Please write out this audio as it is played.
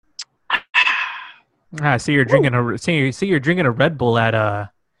Ah, see you're Woo! drinking a see you're drinking a Red Bull at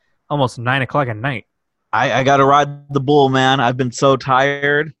almost 9 o'clock at night. I got to ride the bull, man. I've been so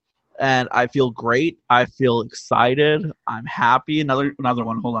tired, and I feel great. I feel excited. I'm happy. Another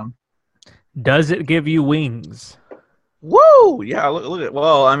one. Hold on. Does it give you wings? Woo! Yeah, look at.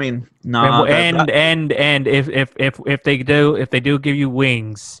 Well, I mean, And nah. That and if they do give you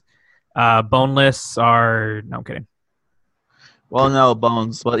wings, boneless are no, I'm kidding. well, no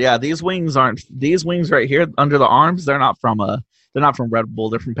bones, but yeah, these wings right here under the arms. They're not from Red Bull.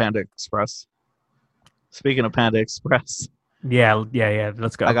 They're from Panda Express. Speaking of Panda Express, Yeah, yeah, yeah.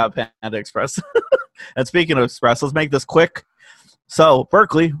 Let's I go. got Panda Express. And speaking of Express, let's make this quick. So,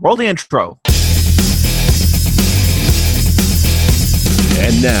 Berkeley, roll the intro.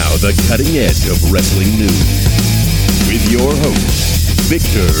 And now, the cutting edge of wrestling news with your hosts,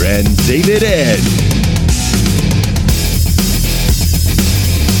 Victor and David Edge.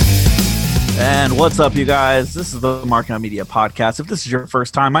 And what's up, you guys? This is the Marking Out Media podcast. If this is your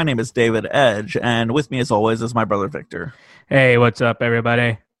first time, my name is David Edge, and with me, as always, is my brother Victor. Hey, what's up,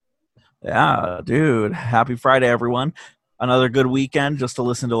 everybody? Yeah, dude. Happy Friday, everyone. Another good weekend just to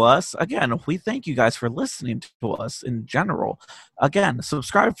listen to us. Again, we thank you guys for listening to us in general. Again,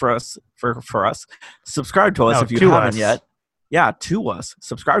 subscribe for us for us. Subscribe to us No, if you to haven't us. yet. Yeah, to us.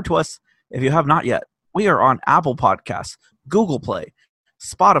 Subscribe to us if you have not yet. We are on Apple Podcasts, Google Play,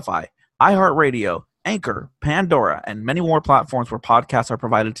 Spotify, iHeartRadio, Anchor, Pandora, and many more platforms where podcasts are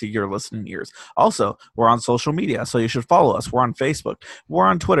provided to your listening ears. Also, we're on social media, so you should follow us. We're on Facebook. We're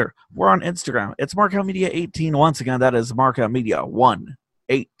on Twitter. We're on Instagram. It's Markout Media 18. Once again, that is Markout Media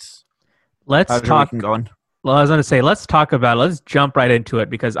 18. Let's How's your talk. weekend going? Well, I was going to say, let's talk about it. Let's jump right into it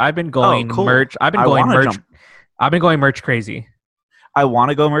because I've been Oh, going cool. merch. I've been I going want to merch. jump. I've been going merch crazy. I want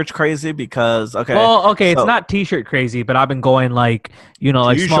to go merch crazy because, okay. Well, okay, it's so, not t-shirt crazy, but I've been going like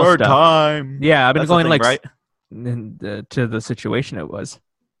like small T-shirt stuff. time. Yeah, I've been That's the going thing, like right? to the situation it was.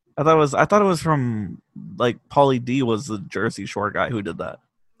 I thought it was from like Paulie D was the Jersey Shore guy who did that.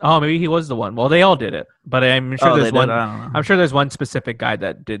 Oh, maybe he was the one. Well, they all did it, but I'm sure Oh, they there's did. one. I don't know. I'm sure there's one specific guy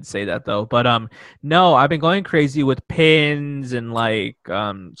that did say that though. But no, I've been going crazy with pins and like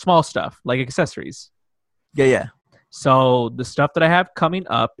small stuff like accessories. Yeah. So the stuff that I have coming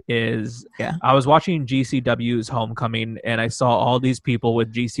up is Yeah. I was watching GCW's Homecoming and I saw all these people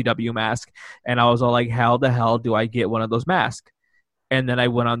with GCW masks and I was all like, how the hell do I get one of those masks? And then I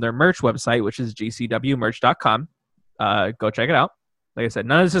went on their merch website, which is gcwmerch.com. Go check it out. Like I said,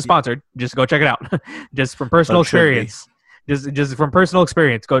 none of this is sponsored. Just go check it out. Just from personal experience. Just from personal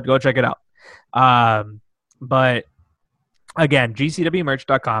experience. Go check it out. But again,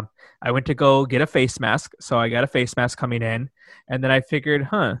 gcwmerch.com. I went to go get a face mask, so I got a face mask coming in, and then I figured,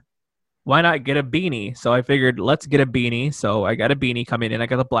 why not get a beanie? So I figured, let's get a beanie. So I got a beanie coming in. I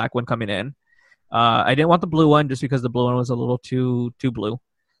got the black one coming in. I didn't want the blue one just because the blue one was a little too blue,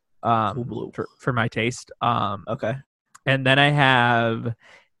 Too blue. for my taste. Okay. And then I have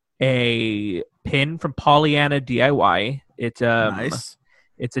a pin from Pollyanna DIY. It's Nice.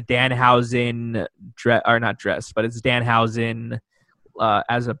 it's a Danhausen or not dress, but it's Danhausen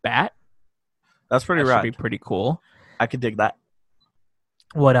as a bat. That's pretty That should be rad. pretty cool. I could dig that.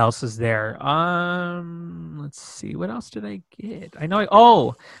 What else is there? Let's see. What else did I get? I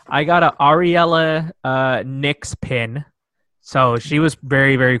got a Ariella Nix pin. So she was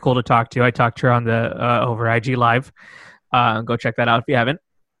very, very cool to talk to. I talked to her on the over IG Live. Go check that out if you haven't.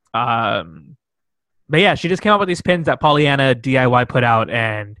 But yeah, she just came up with these pins that Pollyanna DIY put out,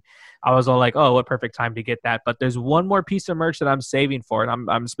 and I was all like, "Oh, what perfect time to get that!" But there's one more piece of merch that I'm saving for, and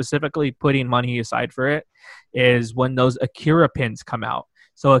I'm specifically putting money aside for it. Is when those Akira pins come out.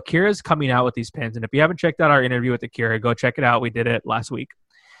 So Akira's coming out with these pins, and if you haven't checked out our interview with Akira, go check it out. We did it last week.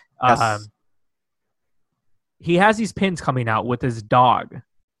 Yes. He has these pins coming out with his dog.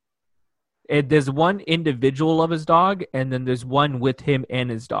 There's one individual of his dog, and then there's one with him and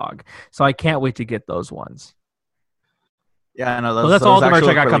his dog. So I can't wait to get those ones. Yeah, I know. Well, that's all the merch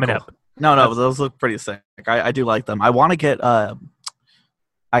I got coming cool. up. No, those look pretty sick. I do like them. I want to get I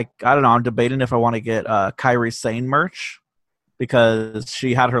don't know. I'm debating if I want to get Kairi Sane merch because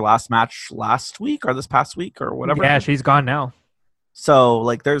she had her last match last week or this past week or whatever. Yeah, she's gone now. So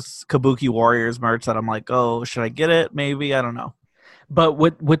like, there's Kabuki Warriors merch that I'm like, oh, should I get it? Maybe, I don't know. But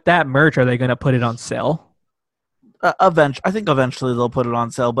with that merch, are they going to put it on sale? I think eventually they'll put it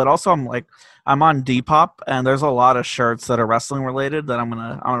on sale. But also, I'm on Depop, and there's a lot of shirts that are wrestling related that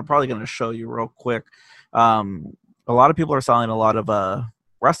I'm probably gonna show you real quick. A lot of people are selling a lot of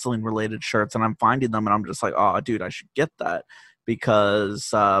wrestling related shirts, and I'm finding them, and I'm just like, oh, dude, I should get that because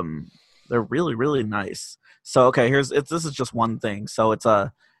they're really, really nice. So okay, this is just one thing. So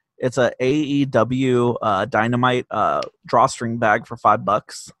It's a AEW Dynamite drawstring bag for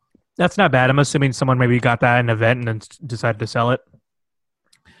 $5. That's not bad. I'm assuming someone maybe got that at an event and then decided to sell it.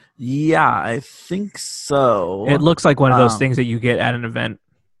 Yeah, I think so. It looks like one of those things that you get at an event.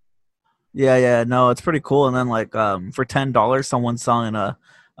 Yeah, no, it's pretty cool. And then like for $10, someone's selling a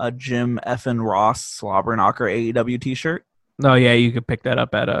Jim Effin Ross Slobber Knocker AEW T-shirt. Oh yeah, you could pick that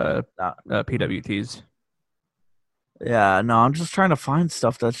up at PWTs. Yeah, no, I'm just trying to find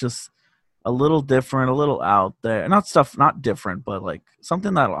stuff that's just a little different, a little out there. Not different, but like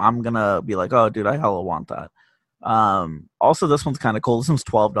something that I'm gonna be like, oh, dude, I hella want that. Also, this one's kind of cool. This one's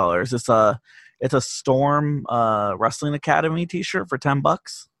 $12. It's a Storm Wrestling Academy T-shirt for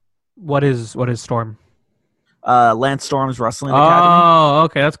 $10. What is Storm? Lance Storm's Wrestling Academy. Oh,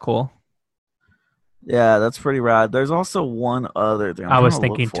 okay, that's cool. Yeah, that's pretty rad. There's also one other thing. I was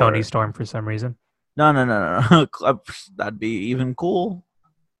thinking Tony Storm for some reason. No. That'd be even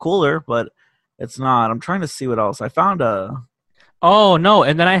cooler, but it's not. I'm trying to see what else. I found a... Oh, no,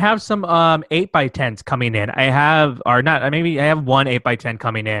 and then I have some 8x10s coming in. I have one 8x10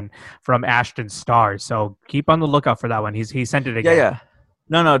 coming in from Ashton Starr, so keep on the lookout for that one. He sent it again. Yeah.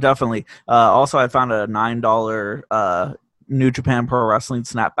 No, definitely. Also, I found a $9 New Japan Pro Wrestling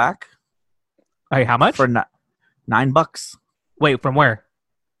snapback. Hey, how much? For $9. Wait, from where?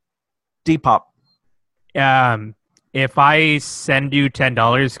 Depop. If I send you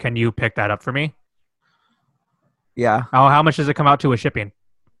 $10, can you pick that up for me? Yeah. Oh, how much does it come out to with shipping?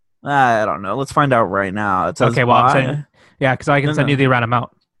 I don't know. Let's find out right now. It says okay, well, I'm saying, yeah, because I can send you the right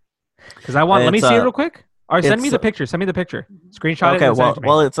amount. Because I want. Let me see it real quick. Or send me the picture. Send me the picture. Screenshot it. Okay.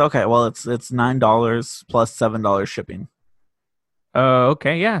 Well, it's okay. Well, it's $9 plus $7 shipping.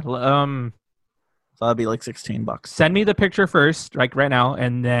 Okay. Yeah. So that'd be like $16. Send me the picture first, like right now,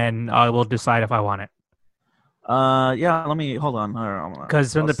 and then I will decide if I want it. Yeah. Let me hold on.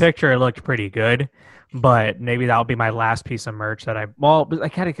 Because from the picture, it looked pretty good, but maybe that'll be my last piece of merch that I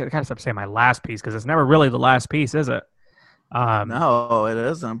gotta stop saying my last piece because it's never really the last piece, is it? No, it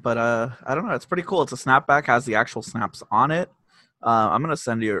isn't. But I don't know. It's pretty cool. It's a snapback, has the actual snaps on it. I'm gonna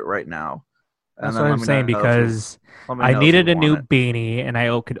send you it right now. That's what I'm saying because I needed a new beanie and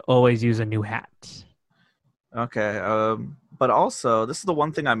I could always use a new hat. Okay. But also, this is the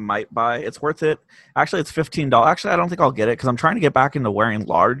one thing I might buy. It's worth it. Actually, it's $15. Actually, I don't think I'll get it because I'm trying to get back into wearing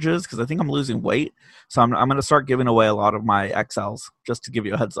larges because I think I'm losing weight. So I'm going to start giving away a lot of my XLs just to give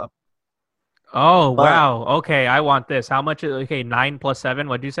you a heads up. Oh, wow. Okay, I want this. How much? Okay, 9 plus 7.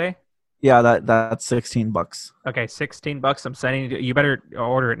 What'd you say? Yeah, that's $16. Okay, $16. I'm sending you. You better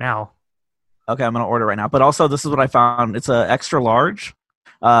order it now. Okay, I'm going to order right now. But also, this is what I found. It's a extra large.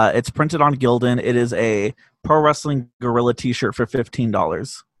 It's printed on Gildan. It is a Pro Wrestling Gorilla T-shirt for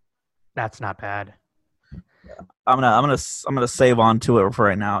 $15. That's not bad. I'm gonna save on to it for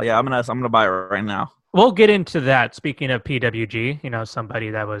right now. Yeah, I'm gonna buy it right now. We'll get into that. Speaking of PWG, somebody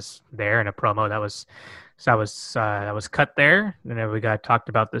that was there in a promo that was cut there, and then we got talked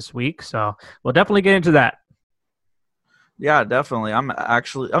about this week. So we'll definitely get into that. Yeah, definitely. I'm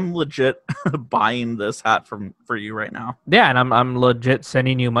legit buying this hat for you right now. Yeah, and I'm legit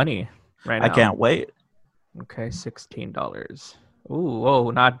sending you money right now. I can't wait. Okay, $16.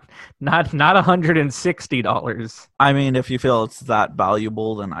 Ooh, not $160. I mean, if you feel it's that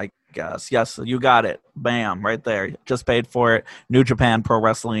valuable, then I guess yes, you got it. Bam, right there. Just paid for it. New Japan Pro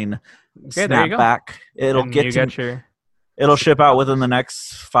Wrestling snapback. It'll ship out within the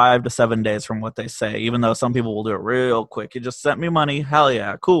next 5 to 7 days from what they say. Even though some people will do it real quick. You just sent me money. Hell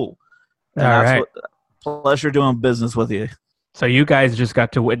yeah, cool. And that's pleasure doing business with you. So you guys just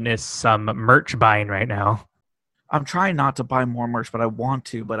got to witness some merch buying right now. I'm trying not to buy more merch, but I want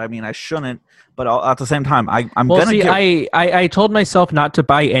to. But I mean, I shouldn't. But at the same time, I told myself not to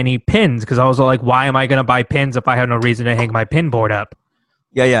buy any pins because I was like, why am I going to buy pins if I have no reason to hang my pin board up?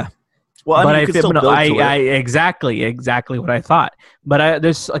 Yeah. Well, I exactly what I thought. But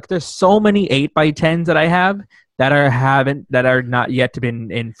there's so many 8x10s that I have that are not yet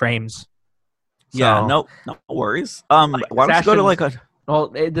been in frames. So, yeah, no worries. Why don't you go to like a...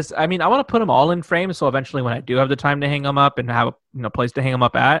 Well, I want to put them all in frames, so eventually when I do have the time to hang them up and have a place to hang them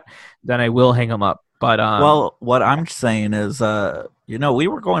up at, then I will hang them up. But well, what I'm saying is, we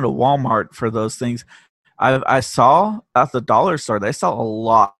were going to Walmart for those things. I saw at the dollar store they sell a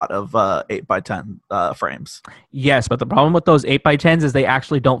lot of 8x10 frames. Yes, but the problem with those 8x10s is they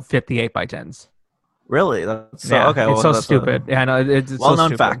actually don't fit the 8x10s. Really? That's okay. It's so stupid. Yeah, no, it's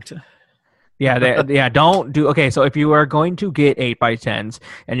well-known fact. Yeah, don't do. Okay, so if you are going to get 8x10s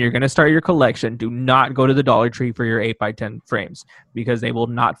and you're going to start your collection, do not go to the Dollar Tree for your 8x10 frames because they will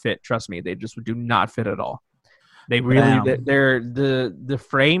not fit. Trust me, they just do not fit at all. They really Damn. they're the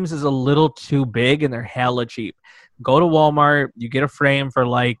frames is a little too big and they're hella cheap. Go to Walmart, you get a frame for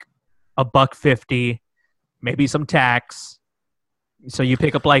like $1.50, maybe some tax. So you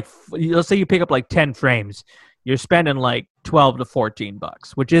pick up like let's say you pick up like 10 frames. You're spending like 12 to 14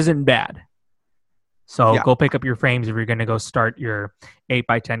 bucks, which isn't bad. So Yeah. go pick up your frames if you're gonna go start your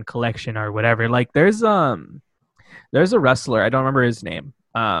 8x10 collection or whatever. Like there's a wrestler, I don't remember his name,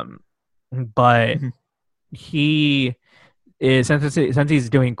 but Mhm. he is since he's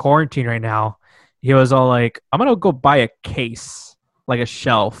doing quarantine right now, he was all like, "I'm gonna go buy a case, like a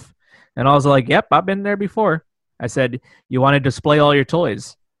shelf," and I was like, "Yep, I've been there before." I said, "You want to display all your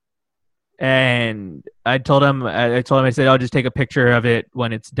toys?" And I told him, I said, I'll just take a picture of it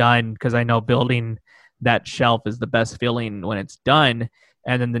when it's done because I know building that shelf is the best feeling when it's done.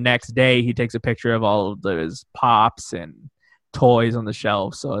 And then the next day, he takes a picture of all of his pops and toys on the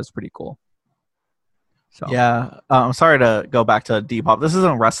shelf. So it's pretty cool. So Yeah, I'm sorry to go back to Depop. This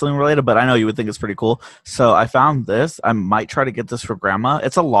isn't wrestling related, but I know you would think it's pretty cool. So I found this. I might try to get this for Grandma.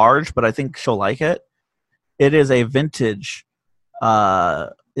 It's a large, but I think she'll like it. It is a vintage.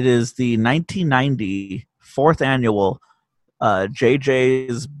 It is the 1990 fourth annual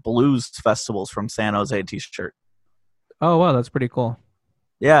JJ's Blues Festivals from San Jose T-shirt. oh wow, that's pretty cool.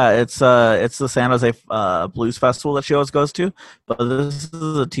 Yeah, it's the San Jose Blues Festival that she always goes to. But this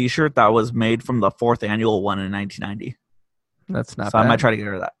is a T-shirt that was made from the fourth annual one in 1990. That's not So bad. I might try to get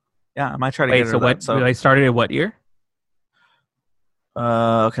her that. Yeah, I might try to Wait, get her so that. what? So I started in what year?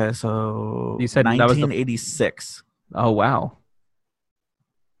 okay, so You said that was the. 1986. Oh wow,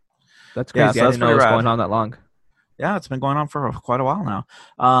 that's Yeah, crazy. so I that's didn't know pretty it was rad. going on that long. Yeah, it's been going on for quite a while now.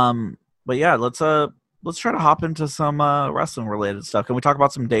 But yeah, let's try to hop into some wrestling related stuff. Can we talk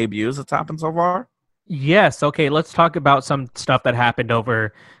about some debuts that's happened so far? Yes. Okay. Let's talk about some stuff that happened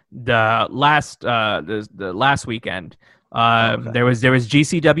over the last weekend. Okay. There was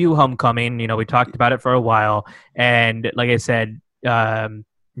GCW Homecoming. You know, we talked about it for a while, and like I said,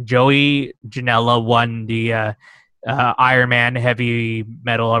 Joey Janela won the Iron Man Heavy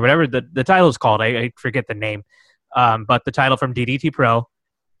Metal or whatever the title is called. I forget the name, but the title from DDT Pro,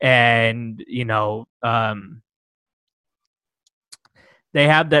 and you know. They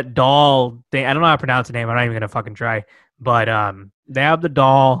have that doll thing. I don't know how to pronounce the name. I'm not even gonna fucking try. But they have the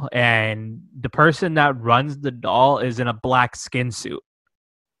doll, and the person that runs the doll is in a black skin suit.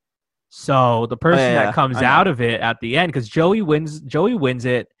 So the Oh person that yeah, comes I know. out of it at the end, because Joey wins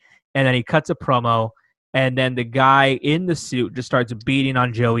it, and then he cuts a promo, and then the guy in the suit just starts beating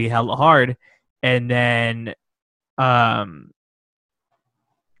on Joey hella hard, and then um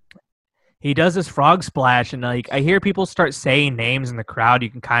he does this frog splash, and like I hear people start saying names in the crowd. You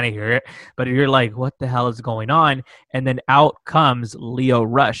can kind of hear it, but you're like, "What the hell is going on?" And then out comes Leo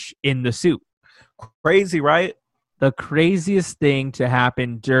Rush in the suit. Crazy, right? The craziest thing to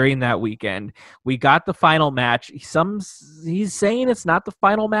happen during that weekend. We got the final match. He's saying it's not the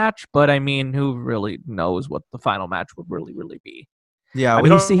final match, but I mean, who really knows what the final match would really be? Yeah, I we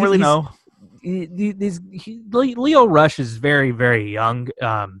mean, don't really know. Leo Rush is very, very young.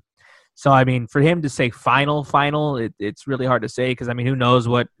 So I mean, for him to say final, it's really hard to say because I mean, who knows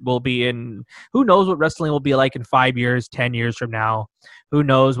what wrestling will be like in 5 years, 10 years from now? Who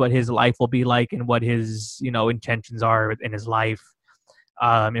knows what his life will be like and what his intentions are in his life,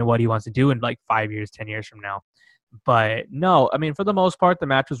 and what he wants to do in like 5 years, 10 years from now. But no, I mean, for the most part, the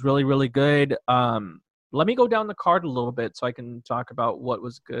match was really, really good. Let me go down the card a little bit so I can talk about what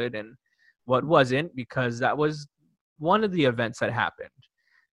was good and what wasn't, because that was one of the events that happened.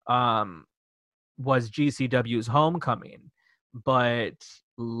 Was GCW's Homecoming, but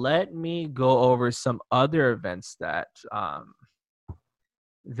let me go over some other events that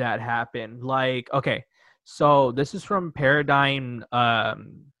that happened. Like, okay, so this is from Paradigm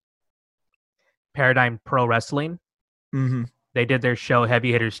Pro Wrestling. Mm-hmm. They did their show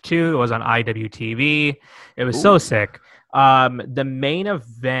Heavy Hitters 2. It was on IWTV. It was so sick. The main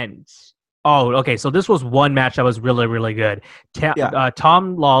event. Oh, okay. So this was one match that was really, really good.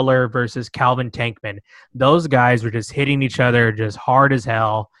 Tom Lawler versus Calvin Tankman. Those guys were just hitting each other just hard as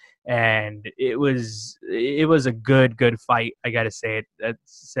hell, and it was a good fight. I gotta say it. I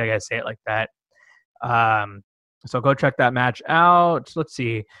gotta say it like that. So go check that match out. Let's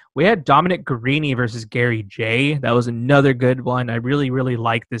see. We had Dominic Garrini versus Gary J. That was another good one. I really, really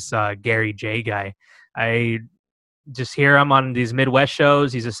like this Gary J guy. I just hear him on these Midwest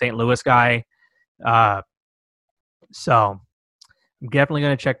shows. He's a St. Louis guy. So I'm definitely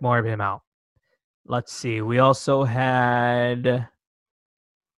going to check more of him out. Let's see. We also had...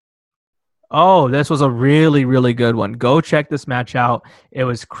 Oh, this was a really, really good one. Go check this match out. It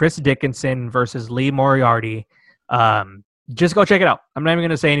was Chris Dickinson versus Lee Moriarty. Just go check it out. I'm not even going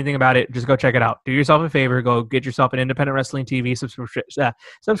to say anything about it. Just go check it out. Do yourself a favor. Go get yourself an independent wrestling TV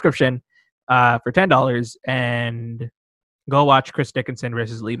subscription for $10 and go watch Chris Dickinson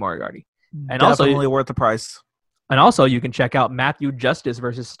versus Lee Moriarty. And Definitely also, worth the price. And also, you can check out Matthew Justice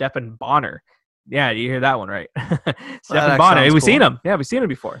versus Stephan Bonnar. Yeah, you hear that one right? Stephan Bonnar. We've seen him. Yeah, we've seen him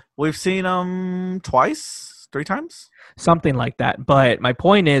before. We've seen him twice, 3 times, something like that. But my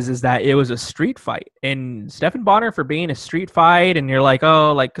point is that it was a street fight, and Stephan Bonnar for being a street fight, and you're like,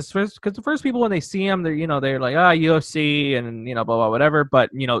 oh, like because the first people when they see him, they're like, UFC and blah blah whatever. But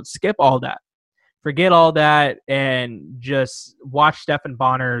skip all that, forget all that, and just watch Stephan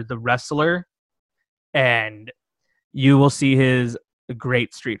Bonnar, the wrestler, and you will see his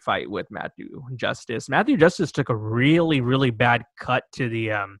great street fight with Matthew Justice. Matthew Justice took a really, really bad cut to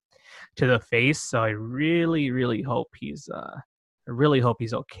the face, so I really hope he's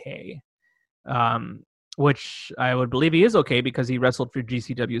okay. Which I would believe he is okay because he wrestled for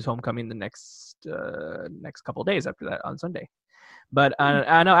GCW's Homecoming the next couple of days after that on Sunday. But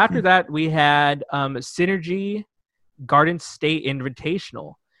I know after that we had Synergy Garden State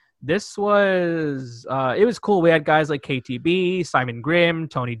Invitational. This was it was cool. We had guys like KTB, Simon Grimm,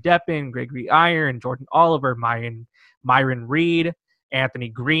 Tony Deppen, Gregory Iron, Jordan Oliver, Myron Reed, Anthony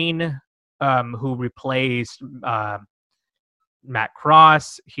Green, who replaced Matt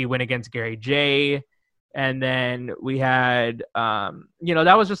Cross. He went against Gary J. And then we had,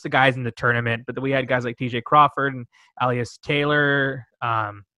 that was just the guys in the tournament. But then we had guys like TJ Crawford and Alias Taylor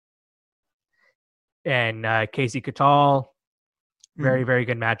and Casey Catal. Very, very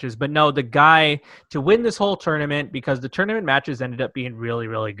good matches. But no, the guy to win this whole tournament, because the tournament matches ended up being really,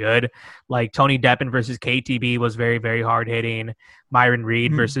 really good. Like Tony Deppen versus KTB was very, very hard hitting. Myron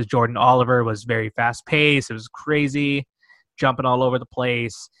Reed versus Jordan Oliver was very fast paced. It was crazy, jumping all over the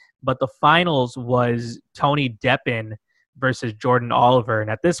place. But the finals was Tony Deppen versus Jordan Oliver. And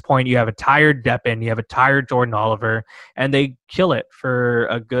at this point, you have a tired Deppen, you have a tired Jordan Oliver, and they kill it for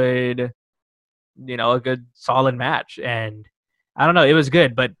a good solid match. And I don't know, it was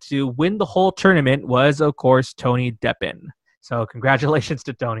good, but to win the whole tournament was, of course, Tony Deppen. So congratulations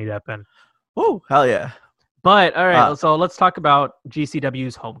to Tony Deppen. Oh, hell yeah. But all right, so let's talk about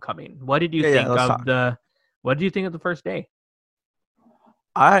GCW's Homecoming. What did you think of the first day?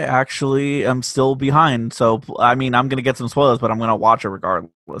 I actually am still behind. So, I mean, I'm going to get some spoilers, but I'm going to watch it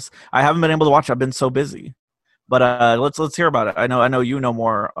regardless. I haven't been able to watch it. I've been so busy. But let's hear about it. I know you know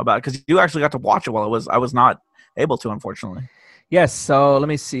more about it because you actually got to watch it while I was not able to, unfortunately. Yes, so let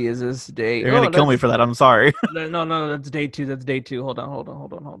me see. Is this day? You're going to kill me for that. I'm sorry. No, that's day 2. That's day 2. Hold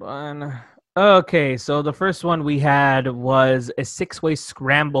on. Okay, so the first one we had was a 6-way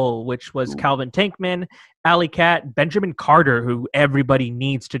scramble, which was Calvin Tankman, Alley Cat, Benjamin Carter, who everybody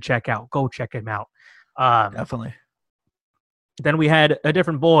needs to check out. Go check him out. Definitely. Then we had a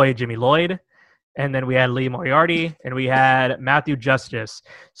different boy, Jimmy Lloyd. And then we had Lee Moriarty, and we had Matthew Justice.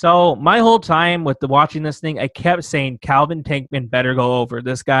 So my whole time with watching this thing, I kept saying Calvin Tankman better go over.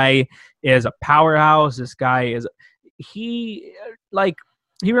 This guy is a powerhouse. This guy is he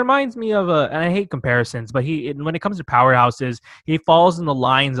reminds me of and I hate comparisons, but when it comes to powerhouses, he falls in the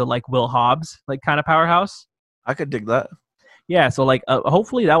lines of like Will Hobbs, like kind of powerhouse. I could dig that. Yeah, so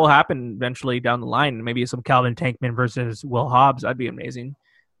hopefully that will happen eventually down the line. Maybe some Calvin Tankman versus Will Hobbs. That'd be amazing.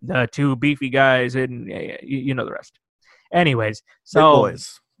 The 2 beefy guys, and you know the rest. Anyways, so big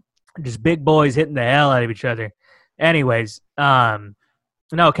boys. Just big boys hitting the hell out of each other. Anyways,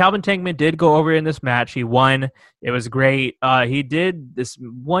 no, Calvin Tankman did go over in this match. He won. It was great. He did this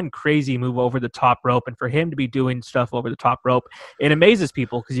one crazy move over the top rope, and for him to be doing stuff over the top rope, it amazes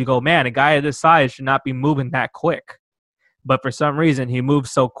people because you go, man, a guy of this size should not be moving that quick. But for some reason, he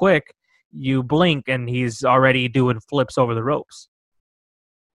moves so quick, you blink, and he's already doing flips over the ropes.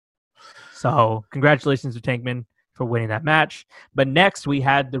 So congratulations to Tankman for winning that match. But next we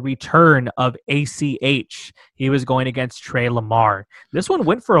had the return of ACH. He was going against Trey Lamar. This one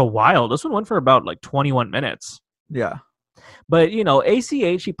went for a while. This one went for about 21 minutes. Yeah. But,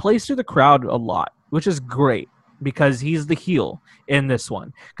 ACH, he plays through the crowd a lot, which is great because he's the heel in this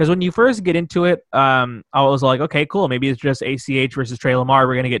one. Because when you first get into it, I was like, okay, cool. Maybe it's just ACH versus Trey Lamar.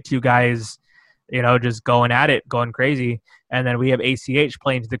 We're going to get 2 guys just going at it, going crazy. And then we have ACH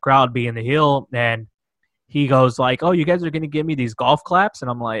playing to the crowd, being the heel. And he goes like, oh, you guys are going to give me these golf claps? And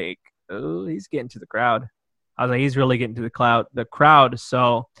I'm like, oh, he's getting to the crowd. I was like, he's really getting to the crowd.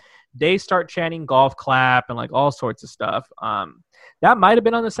 So they start chanting golf clap and all sorts of stuff. That might have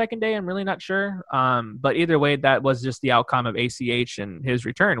been on the second day. I'm really not sure. But either way, that was just the outcome of ACH and his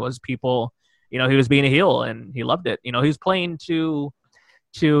return was people, he was being a heel and he loved it. He was playing to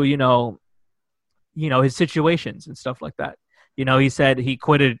his situations and stuff like that. He said he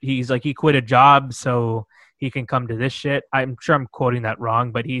quit a job so he can come to this shit. I'm sure I'm quoting that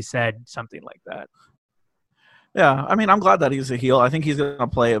wrong, but he said something like that. Yeah, I mean, I'm glad that he's a heel. I think he's gonna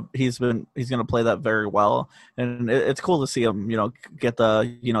play. He's gonna play that very well, and it's cool to see him, get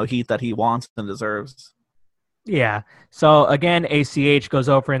the heat that he wants and deserves. Yeah. So again, ACH goes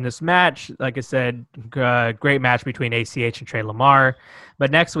over in this match. Like I said, great match between ACH and Trey Lamar.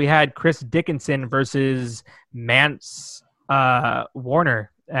 But next we had Chris Dickinson versus Mance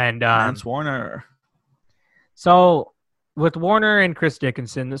Warner, and Mance Warner. So with Warner and Chris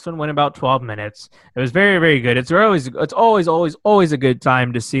Dickinson, this one went about 12 minutes. It was very, very good. It's always a good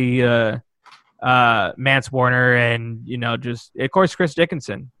time to see Mance Warner and just of course Chris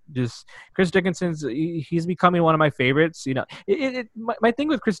Dickinson. Chris Dickinson's he's becoming one of my favorites. My thing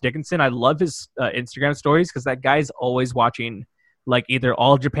with Chris Dickinson, I love his Instagram stories because that guy's always watching like either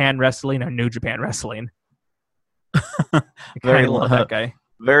All Japan Wrestling or New Japan Wrestling. I kind of love that guy.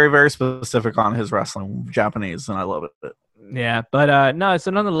 Very, very specific on his wrestling, Japanese, and I love it. Yeah, but no, so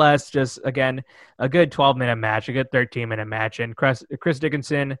nonetheless, just, again, a good 12-minute match, a good 13-minute match, and Chris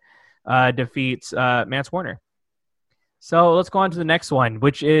Dickinson defeats Mance Warner. So let's go on to the next one,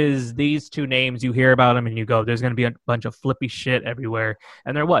 which is these two names. You hear about them and you go, there's going to be a bunch of flippy shit everywhere,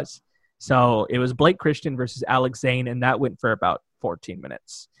 and there was. So it was Blake Christian versus Alex Zane, and that went for about 14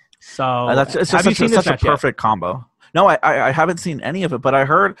 minutes. So it's just such a perfect combo. No, I haven't seen any of it, but I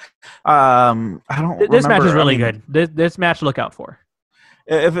heard. I don't. This match is really good. This match, look out for.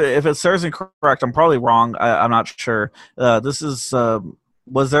 If it serves me correct, I'm probably wrong. I'm not sure. This is.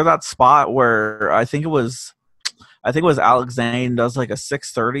 Was there that spot where I think it was Alex Zane does like a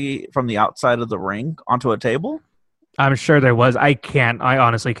 630 from the outside of the ring onto a table? I'm sure there was. I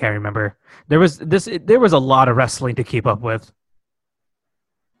honestly can't remember. There was a lot of wrestling to keep up with.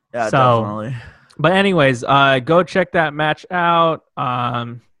 Yeah, definitely. But anyways, go check that match out.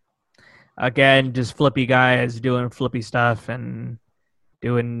 Again, just flippy guys doing flippy stuff and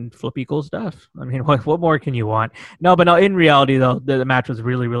doing flippy cool stuff. I mean, what more can you want? No, but no, in reality, though, the match was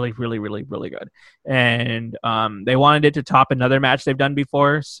really, really, really, really, really good. And they wanted it to top another match they've done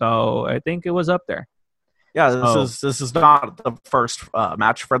before, so I think it was up there. Yeah, this is not the first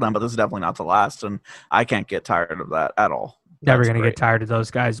match for them, but this is definitely not the last, and I can't get tired of that at all. Never going to get tired of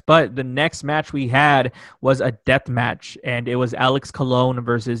those guys. But the next match we had was a death match, and it was Alex Colon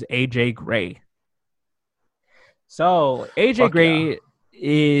versus AJ Gray. So AJ Gray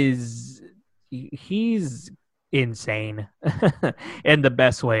he's insane in the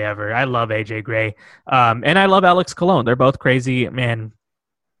best way ever. I love AJ Gray. And I love Alex Colon. They're both crazy, man.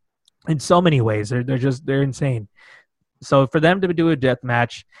 In so many ways. They're insane. So for them to do a death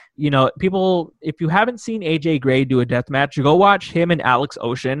match, people, if you haven't seen AJ Gray do a death match, go watch him and Alex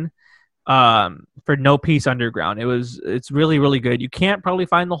Ocean for No Peace Underground. It's really, really good. You can't probably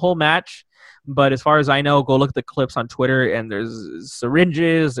find the whole match, but as far as I know, go look at the clips on Twitter, and there's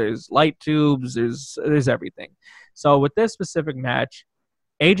syringes, there's light tubes, there's everything. So with this specific match,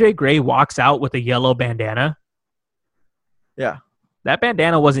 AJ Gray walks out with a yellow bandana. Yeah. That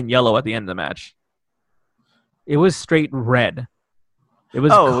bandana wasn't yellow at the end of the match. It was straight red. It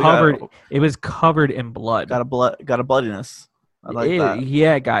was covered. It was covered in blood. Got a bloodiness. I like that.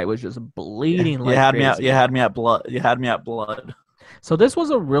 Yeah, guy was just bleeding like crazy. You had me at blood. You had me at blood. So this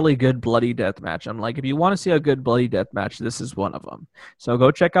was a really good bloody death match. I'm like, if you want to see a good bloody death match, this is one of them. So go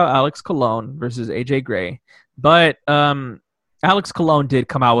check out Alex Colon versus AJ Gray. But Alex Colon did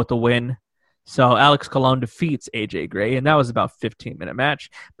come out with the win. So Alex Colon defeats AJ Gray, and that was about a 15-minute match.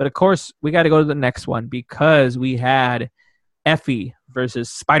 But, of course, we got to go to the next one because we had Effie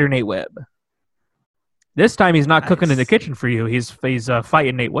versus Spider Nate Webb. This time he's not cooking in the kitchen for you. He's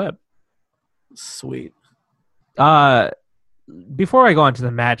fighting Nate Webb. Sweet. Before I go on to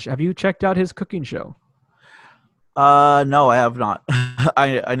the match, have you checked out his cooking show? No, I have not.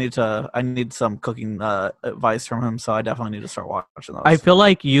 I need some cooking advice from him, so I definitely need to start watching those. I feel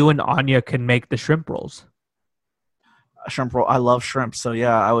like you and Anya can make the shrimp rolls. Shrimp roll. I love shrimp, so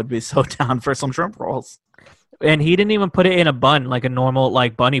yeah, I would be so down for some shrimp rolls. And he didn't even put it in a bun, like a normal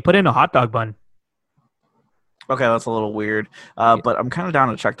bun. He put it in a hot dog bun. Okay, that's a little weird, but I'm kind of down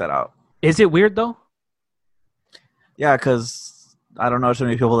to check that out. Is it weird though? Yeah, because I don't know too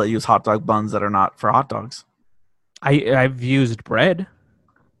many people that use hot dog buns that are not for hot dogs. I've used bread.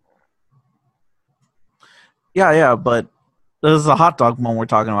 Yeah, but this is a hot dog bun we're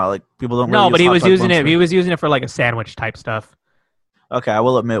talking about. Like people don't. Really no, but he was using it. He was using it for like a sandwich type stuff. Okay, I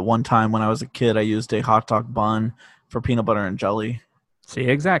will admit, one time when I was a kid, I used a hot dog bun for peanut butter and jelly. See,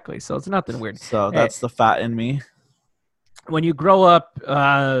 exactly. So it's nothing weird. So that's the fat in me. when you grow up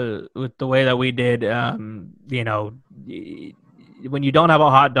with the way that we did, when you don't have a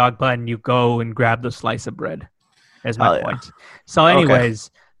hot dog bun, you go and grab the slice of bread. Is my point. So,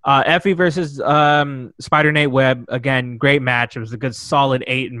 anyways, Effie versus Spider Nate Webb. Again, great match. It was a good solid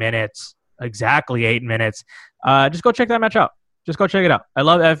 8 minutes. Exactly 8 minutes. Just go check that match out. Just go check it out. I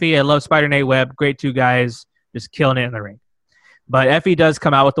love Effie. I love Spider Nate Webb. Great two guys. Just killing it in the ring. But Effie does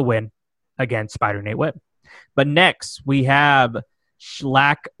come out with the win against Spider Nate Webb. But next, we have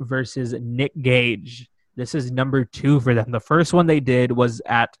Shlak versus Nick Gage. This is number 2 for them. The first one they did was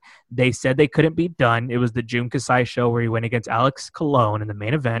they said they couldn't be done. It was the Jun Kasai show where he went against Alex Colon in the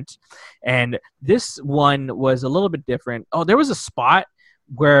main event. And this one was a little bit different. Oh, there was a spot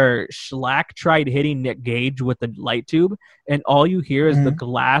where Shlak tried hitting Nick Gage with the light tube, and all you hear is the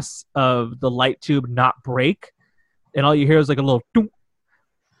glass of the light tube not break. And all you hear is like a little doom.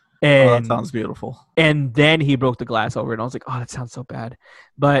 And that sounds beautiful. And then he broke the glass over, and I was like, "Oh, that sounds so bad."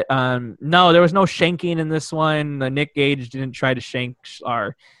 But no, there was no shanking in this one. Nick Gage didn't try to shank,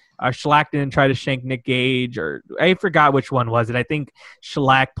 or Shlak didn't try to shank Nick Gage, or I forgot which one was it. I think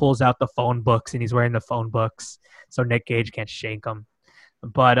Shlak pulls out the phone books, and he's wearing the phone books, so Nick Gage can't shank him.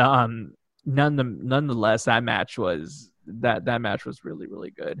 But nonetheless, that match was really,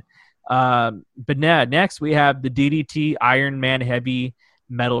 really good. But next we have the DDT Iron Man Heavy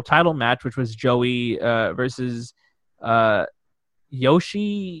Metal title match, which was Joey versus Yoshihiko.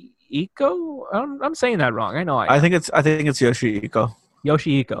 I'm saying that wrong. I know. I think it's Yoshihiko.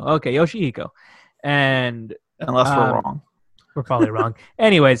 Yoshihiko. Okay, Yoshihiko. And unless we're wrong, we're probably wrong.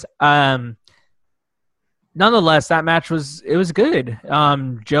 Anyways, nonetheless, that match was good.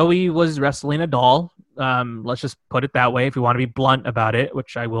 Joey was wrestling a doll. Let's just put it that way. If you want to be blunt about it,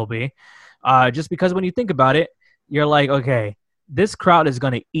 which I will be, just because when you think about it, you're like, okay, this crowd is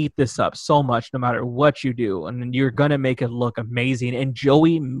going to eat this up so much no matter what you do, and you're going to make it look amazing. And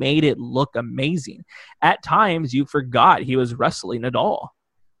Joey made it look amazing. At times, you forgot he was wrestling a doll.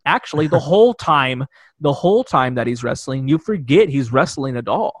 Actually, the whole time that he's wrestling, you forget he's wrestling a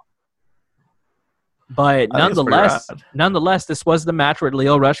doll. But nonetheless, this was the match where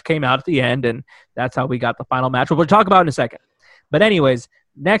Lio Rush came out at the end, and that's how we got the final match, which we'll talk about in a second. But anyways,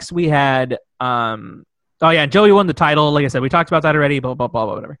 next we had Joey won the title. Like I said, we talked about that already, blah, blah, blah,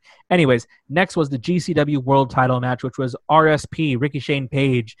 blah, whatever. Anyways, next was the GCW World title match, which was RSP, Ricky Shane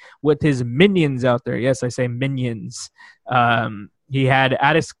Page, with his minions out there. Yes, I say minions. He had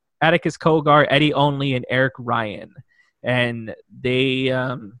Atticus Kogar, Eddie Only, and Eric Ryan. And they,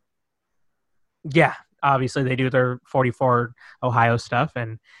 obviously they do their 44 Ohio stuff.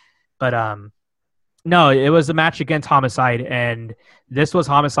 No, it was a match against Homicide, and this was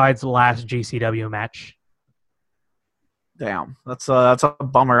Homicide's last GCW match. Damn, that's a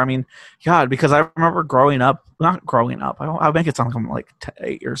bummer. I mean, God, because I remember not growing up. I make it sound like I'm like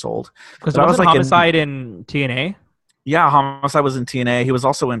 8 years old. Because I was like Homicide in TNA. Yeah, Homicide was in TNA. He was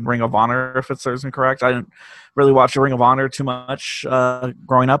also in Ring of Honor, if it serves me correct. I didn't really watch Ring of Honor too much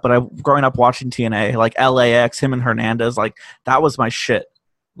growing up, but growing up watching TNA, like LAX, him and Hernandez, like that was my shit.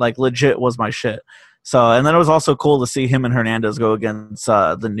 Like legit was my shit. So, and then it was also cool to see him and Hernandez go against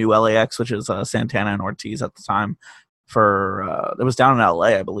the new LAX, which is Santana and Ortiz at the time. It was down in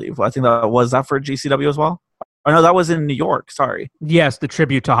LA, I believe. I think that was that for GCW as well. Oh no, that was in New York. Sorry. Yes, the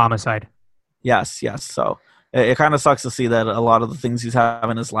tribute to Homicide. Yes. So it kind of sucks to see that a lot of the things he's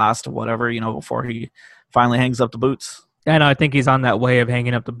having his last whatever, before he finally hangs up the boots. And I think he's on that way of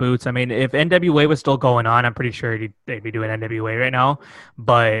hanging up the boots. I mean, if NWA was still going on, I'm pretty sure they'd be doing NWA right now.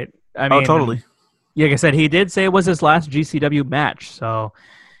 But I mean, totally. Like I said, he did say it was his last GCW match. So,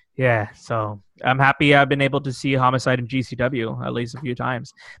 yeah. So I'm happy I've been able to see Homicide in GCW at least a few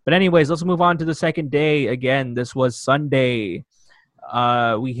times. But anyways, let's move on to the second day. Again, this was Sunday.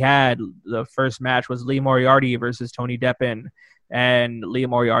 We had the first match was Lee Moriarty versus Tony Deppen. And Lee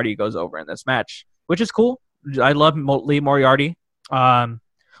Moriarty goes over in this match, which is cool. I love Lee Moriarty.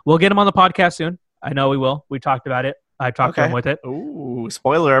 We'll get him on the podcast soon. I know we will. We talked about it. I talked to him with it. Ooh,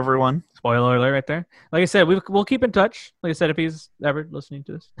 spoiler, everyone. Spoiler alert right there. Like I said, we'll keep in touch. Like I said, if he's ever listening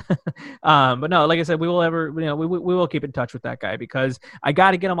to this. But no, like I said, we will keep in touch with that guy because I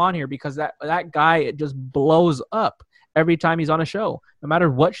got to get him on here because that guy just blows up every time he's on a show. No matter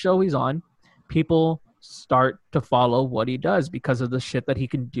what show he's on, people start to follow what he does because of the shit that he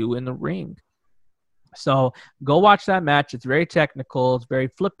can do in the ring. So go watch that match. It's very technical. It's very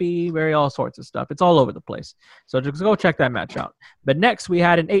flippy, very all sorts of stuff. It's all over the place. So just go check that match out. But next we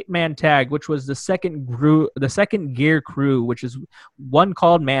had an 8-man tag, which was the second gear crew, which is one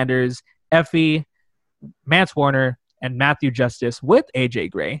called Manders, Effie, Mance Warner, and Matthew Justice with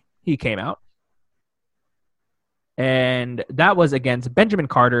AJ Gray. He came out. And that was against Benjamin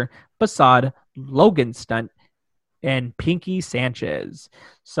Carter, Facade, Logan Stunt, and Pinky Sanchez.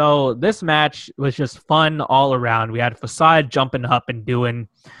 So this match was just fun all around. We had Facade jumping up and doing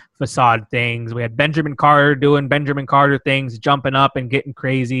Facade things. We had Benjamin Carter doing Benjamin Carter things, jumping up and getting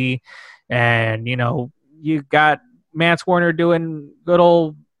crazy. And, you got Mance Warner doing good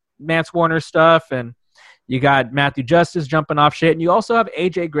old Mance Warner stuff. And you got Matthew Justice jumping off shit. And you also have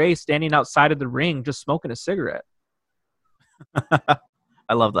AJ Gray standing outside of the ring just smoking a cigarette.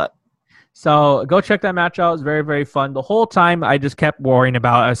 I love that. So go check that match out. It's very, very fun. The whole time I just kept worrying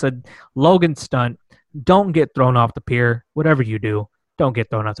about it. I said, Logan Stunt, don't get thrown off the pier. Whatever you do, don't get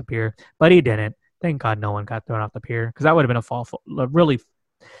thrown off the pier. But he didn't. Thank God no one got thrown off the pier because that would have been a really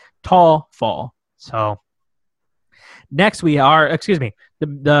tall fall. So next the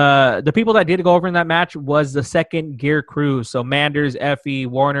people that did go over in that match was the Second Gear Crew. So Manders, Effie,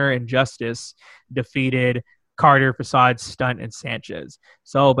 Warner, and Justice defeated Carter, Facade, Stunt, and Sanchez.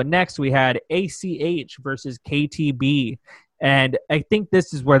 But next we had ACH versus KTB. And I think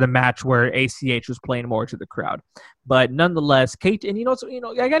this is where the match where ACH was playing more to the crowd. But nonetheless, I got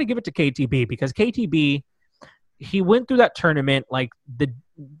to give it to KTB because KTB, he went through that tournament like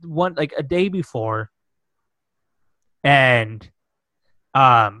a day before. And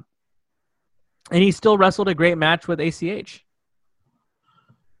he still wrestled a great match with ACH.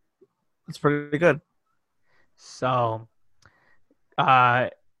 That's pretty good. So,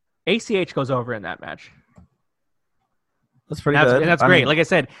 ACH goes over in that match. That's pretty good. And that's great. Like I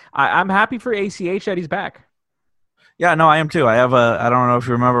said, I'm happy for ACH that he's back. Yeah, no, I am too. I don't know if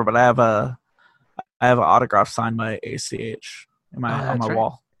you remember, but I have an autograph signed by ACH on my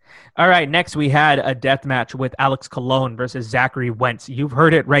wall. All right, next we had a death match with Alex Colon versus Zachary Wentz. You've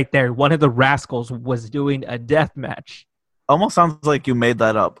heard it right there. One of the Rascals was doing a death match. Almost sounds like you made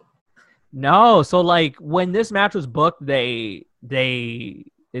that up. No, so like when this match was booked, they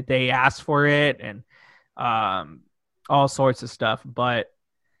asked for it and all sorts of stuff. But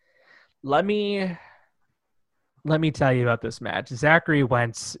let me tell you about this match. Zachary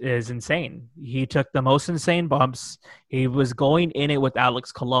Wentz is insane. He took the most insane bumps. He was going in it with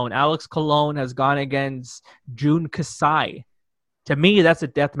Alex Colon. Alex Colon has gone against Jun Kasai. To me, that's a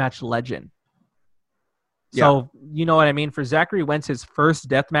deathmatch legend. So, you know what I mean? For Zachary Wentz, his first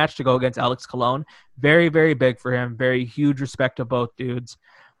death match to go against Alex Colon, very, very big for him. Very huge respect to both dudes.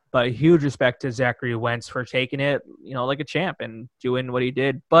 But huge respect to Zachary Wentz for taking it, like a champ and doing what he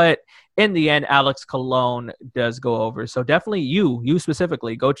did. But in the end, Alex Colon does go over. So definitely you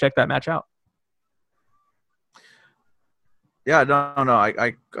specifically, go check that match out. Yeah, no.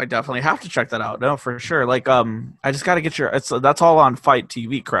 I definitely have to check that out. No, for sure. Like, I just got to get that's all on Fight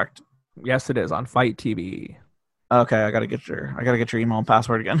TV, correct? Yes, it is on Fight TV. Okay, I gotta get your email and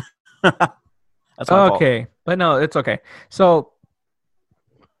password again. That's my fault. Okay, but no, it's okay. So,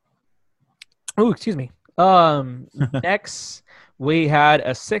 excuse me. Next we had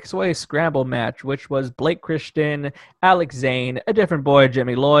a 6-way scramble match, which was Blake Christian, Alex Zane, a different boy,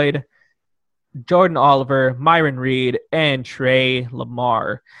 Jimmy Lloyd, Jordan Oliver, Myron Reed, and Trey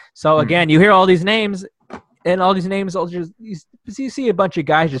Lamar. So again, you hear all these names. And all these names, you see a bunch of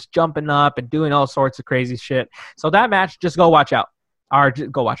guys just jumping up and doing all sorts of crazy shit. So that match, just go watch it.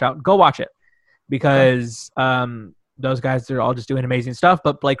 Because those guys, they're all just doing amazing stuff.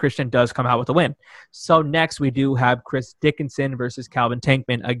 But Blake Christian does come out with a win. So next we do have Chris Dickinson versus Calvin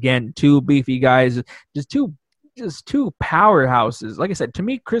Tankman. Again, two beefy guys, just two powerhouses. Like I said, to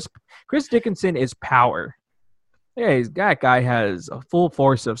me, Chris Dickinson is power. Yeah, that guy has a full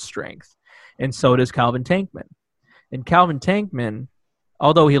force of strength. And so does Calvin Tankman. And Calvin Tankman,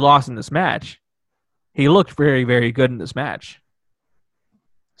 although he lost in this match, he looked very, very good in this match.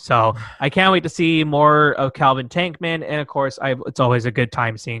 So I can't wait to see more of Calvin Tankman. And, of course, it's always a good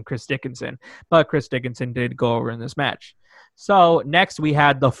time seeing Chris Dickinson. But Chris Dickinson did go over in this match. So next we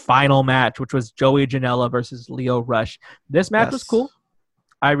had the final match, which was Joey Janela versus Leo Rush. This match was cool.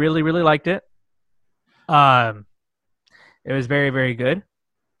 I really, really liked it. It was very, very good.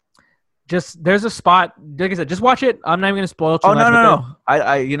 There's a spot, like I said, just watch it. I'm not even going to spoil it too much. No.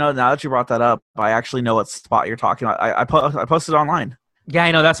 I now that you brought that up, I actually know what spot you're talking about. I posted online. Yeah,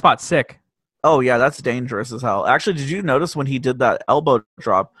 I know. That spot's sick. Oh, yeah, that's dangerous as hell. Actually, did you notice when he did that elbow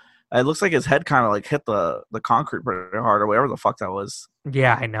drop, it looks like his head kind of like hit the concrete pretty hard or whatever the fuck that was.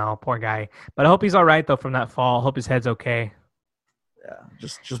 Yeah, I know. Poor guy. But I hope he's all right, though, from that fall. I hope his head's okay. Yeah,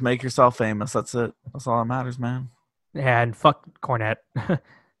 just make yourself famous. That's it. That's all that matters, man. Yeah, and fuck Cornette.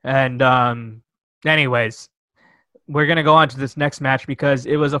 And anyways, we're going to go on to this next match because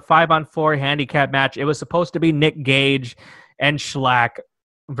it was a 5-on-4 handicap match. It was supposed to be Nick Gage and Schlack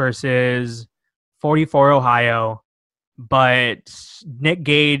versus 44 Ohio but Nick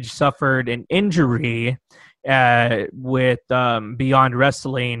Gage suffered an injury with Beyond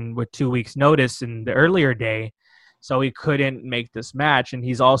Wrestling with 2 weeks notice in the earlier day. So he couldn't make this match. And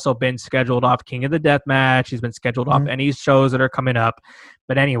he's also been scheduled off King of the Death match. He's been scheduled off any shows that are coming up.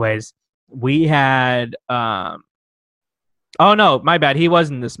 But anyways, we had oh no, my bad. He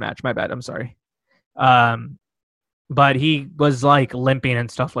was in this match. My bad. I'm sorry. But he was like limping and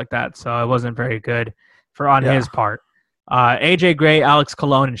stuff like that. So it wasn't very good on his part. AJ Gray, Alex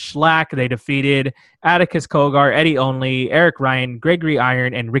Colon, and Schlack, they defeated Atticus Kogar, Eddie Only, Eric Ryan, Gregory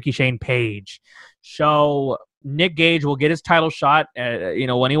Iron, and Ricky Shane Page. So Nick Gage will get his title shot,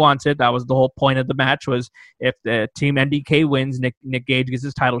 when he wants it. That was the whole point of the match, was if the team NDK wins, Nick Gage gets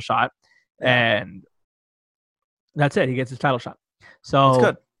his title shot. And that's it. He gets his title shot. So That's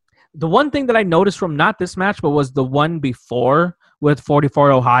good. The one thing that I noticed from not this match, but was the one before with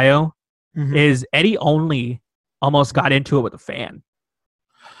 44 Ohio, is Eddie Only almost got into it with a fan.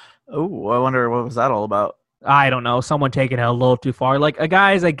 Oh, I wonder what was that all about. I don't know. Someone taking it a little too far. Like,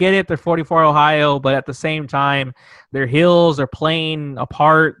 guys, I get it. They're 44 Ohio, but at the same time, their heels are playing a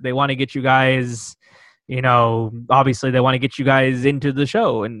part. They want to get you guys, obviously they want to get you guys into the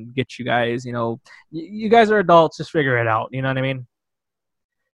show and get you guys, you guys are adults. Just figure it out. You know what I mean?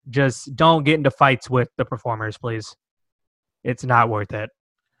 Just don't get into fights with the performers, please. It's not worth it.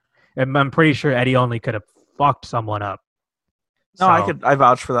 And I'm pretty sure Eddie Only could have fucked someone up. No, I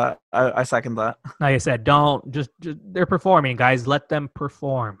vouch for that. I second that. Like I said, don't just they're performing, guys. Let them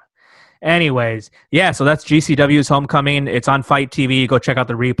perform. Anyways, yeah, so that's GCW's Homecoming. It's on Fight TV. Go check out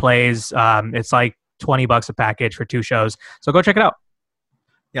the replays. It's like $20 a package for 2 shows. So go check it out.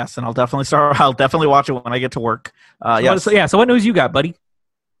 Yes, and I'll definitely watch it when I get to work. So what news you got, buddy?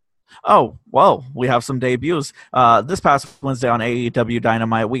 Oh, well, we have some debuts. This past Wednesday on AEW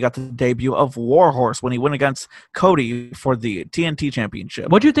Dynamite, we got the debut of Warhorse when he went against Cody for the TNT Championship.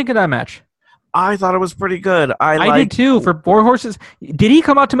 What'd you think of that match? I thought it was pretty good. I did too. For Warhorses, did he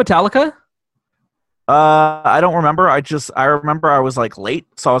come out to Metallica? I don't remember. I remember I was like late,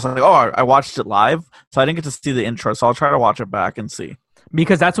 so I was like, I watched it live, so I didn't get to see the intro. So I'll try to watch it back and see.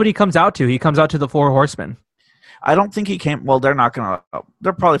 Because that's what he comes out to. He comes out to the 4 Horsemen. I don't think he came. Well, they're not gonna.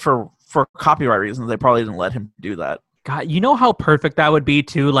 They're probably for copyright reasons. They probably didn't let him do that. God, you know how perfect that would be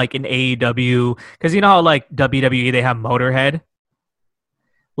too, like in AEW, because you know how like WWE they have Motorhead.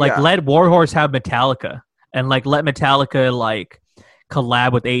 Like let Warhorse have Metallica, and like let Metallica like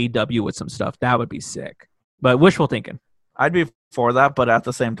collab with AEW with some stuff. That would be sick. But wishful thinking. I'd be for that, but at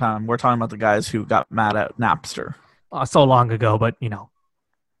the same time, we're talking about the guys who got mad at Napster. So long ago, but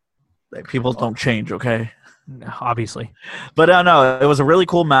people don't change, okay? Obviously. But no, it was a really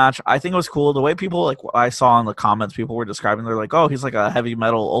cool match. I think it was cool. The way people, like I saw in the comments, people were describing, they're like, oh, he's like a heavy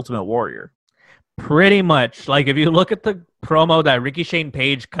metal Ultimate Warrior. Pretty much. Like if you look at the promo that Ricky Shane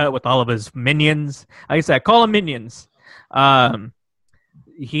Page cut with all of his minions, like I said, call them minions.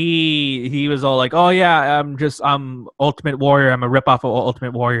 He was all like, oh yeah, I'm Ultimate Warrior. I'm a ripoff of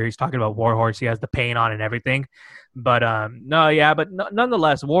Ultimate Warrior. He's talking about Warhorse. He has the paint on and everything. But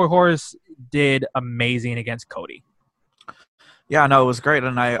nonetheless, Warhorse did amazing against Cody. Yeah, no, it was great,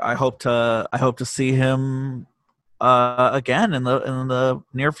 and I hope to see him again in the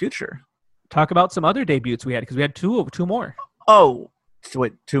near future. Talk about some other debuts we had, because we had two more. Oh,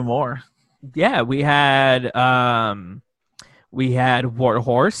 wait, 2 more. Yeah, we had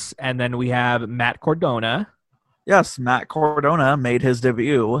Warhorse, and then we have Matt Cardona. Yes, Matt Cardona made his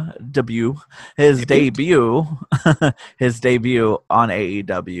debut on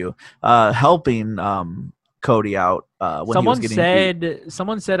AEW, helping Cody out when he was getting beat.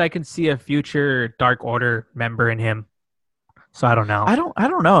 Someone said I can see a future Dark Order member in him. So I don't know. I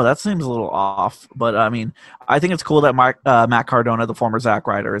don't know. That seems a little off, but I mean, I think it's cool that Matt Cardona, the former Zack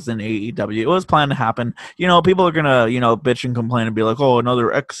Ryder, is in AEW. It was planned to happen. People are gonna bitch and complain and be like, "Oh,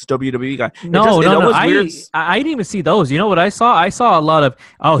 another ex WWE guy." No. I didn't even see those. You know what I saw? I saw a lot of,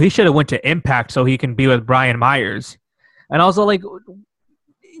 oh, he should have went to Impact so he can be with Brian Myers, and also like,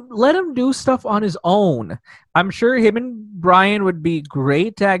 let him do stuff on his own. I'm sure him and Brian would be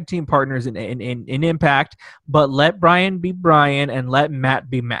great tag team partners in Impact, but let Brian be Brian and let Matt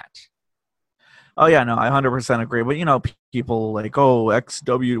be Matt. Oh, yeah, no, I 100% agree. But, people like, oh,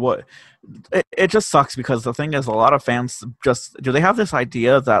 XW, what? It just sucks because the thing is a lot of fans do they have this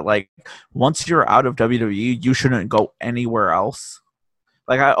idea that, like, once you're out of WWE, you shouldn't go anywhere else?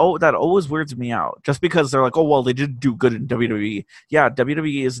 Like, that always weirds me out. Just because they're like, oh, well, they did do good in WWE. Yeah,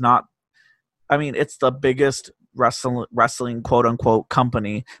 WWE is not, I mean, it's the biggest wrestling quote-unquote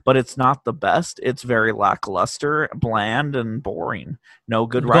company, but it's not the best. It's very lackluster, bland, and boring. No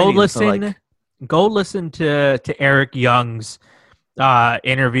good writing. go listen to Eric Young's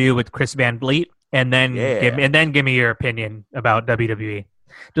interview with Chris Van Vliet, and then give me your opinion about WWE.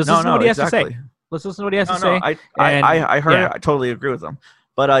 Just listen to what he has to say. Let's listen to what he has to say. I heard it. I totally agree with him.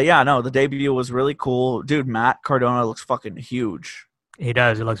 But yeah, no, the debut was really cool. Dude, Matt Cardona looks fucking huge. He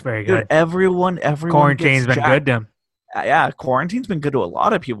does. He looks very good. Dude, everyone Quarantine's been good to him. Yeah, Quarantine's been good to a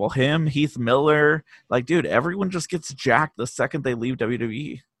lot of people. Him, Heath Miller. Like, dude, everyone just gets jacked the second they leave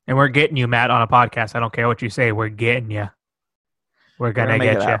WWE. And we're getting you, Matt, on a podcast. I don't care what you say. We're getting you. We're gonna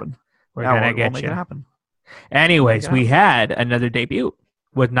get you. We're gonna get you. Make it happen. Anyways, we had another debut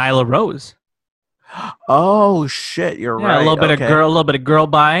with Nyla Rose. Oh shit, you're right. A little bit of girl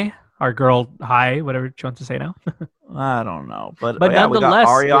by or girl high, whatever she wants to say now. I don't know, but nonetheless,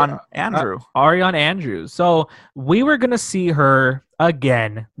 we got Ariane Andrews. So we were gonna see her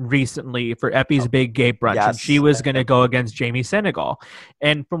again recently for Epi's Big Gay Brunch, and she was gonna go against Jamie Senegal.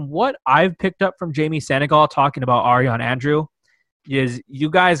 And from what I've picked up from Jamie Senegal talking about Ariane Andrew, is you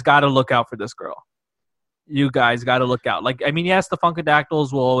guys got to look out for this girl. You guys got to look out. Like, I mean, yes, the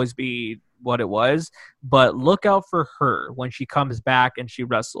Funkadactyls will always be what it was, but look out for her when she comes back and she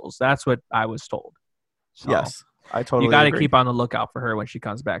wrestles. That's what I was told. So yes, I totally. You got to keep on the lookout for her when she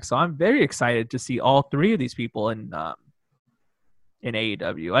comes back. So I'm very excited to see all three of these people in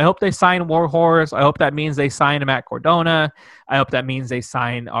AEW. I hope they sign Warhorse. I hope that means they sign Matt Cardona. I hope that means they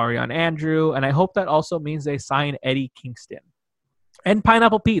sign Ariane Andrew, and I hope that also means they sign Eddie Kingston and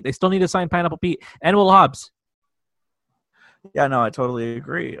Pineapple Pete. They still need to sign Pineapple Pete and Will Hobbs. Yeah, no, I totally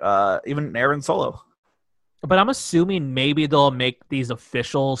agree. Even Aaron Solo. But I'm assuming maybe they'll make these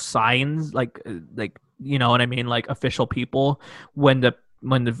official signs, like you know what I mean, like official people when the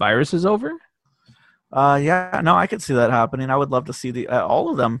virus is over. Yeah, no, I could see that happening. I would love to see all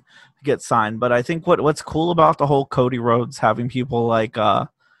of them get signed. But I think what's cool about the whole Cody Rhodes having people like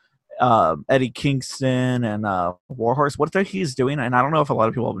Eddie Kingston and Warhorse, what he's doing, and I don't know if a lot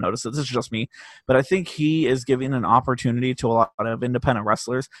of people have noticed it, this is just me, but I think he is giving an opportunity to a lot of independent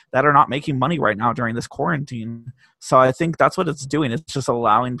wrestlers that are not making money right now during this quarantine. So I think that's what it's doing. It's just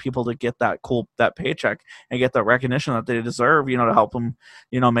allowing people to get that paycheck and get the recognition that they deserve, you know, to help them,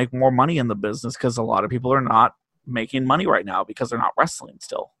 you know, make more money in the business, because a lot of people are not making money right now because they're not wrestling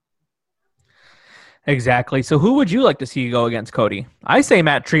still. Exactly. So who would you like to see go against Cody? I say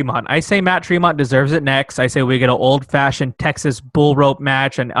Matt Tremont. I say Matt Tremont deserves it next. I say we get an old-fashioned Texas bull rope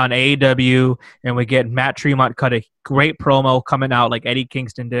match on AEW, and we get Matt Tremont cut a great promo coming out like Eddie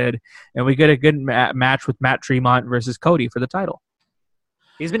Kingston did, and we get a good match with Matt Tremont versus Cody for the title.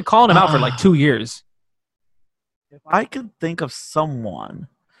 He's been calling him out for like 2 years. If I could think of someone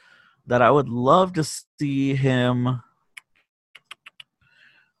that I would love to see him...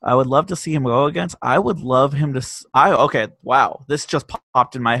 go against. I would love him to. Okay, wow, this just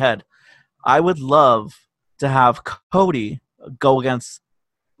popped in my head. I would love to have Cody go against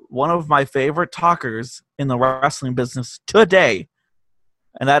one of my favorite talkers in the wrestling business today,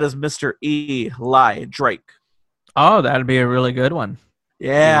 and that is Mr. Eli Drake. Oh, that'd be a really good one.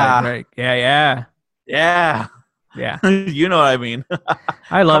 Yeah. Eli Drake. Yeah. You know what I mean.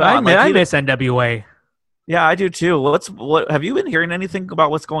 I miss NWA. Yeah, I do too. What have you been hearing anything about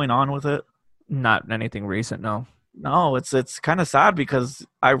what's going on with it? Not anything recent, no. No, it's kind of sad because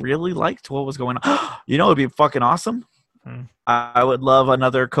I really liked what was going on. You know, it'd be fucking awesome. I would love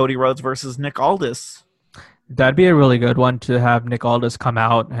another Cody Rhodes versus Nick Aldis. That'd be a really good one to have Nick Aldis come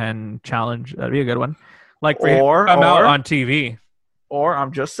out and challenge. That'd be a good one. Like for him to come out on TV. Or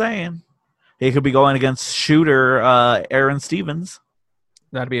I'm just saying, he could be going against shooter Aaron Stevens.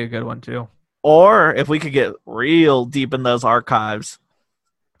 That'd be a good one too. Or if we could get real deep in those archives,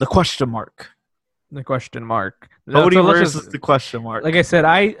 the question mark. The question mark. Cody versus the question mark. Like I said,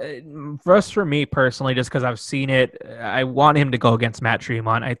 for me personally, just because I've seen it, I want him to go against Matt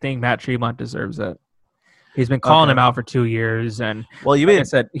Tremont. I think Matt Tremont deserves it. He's been calling him out for 2 years, and I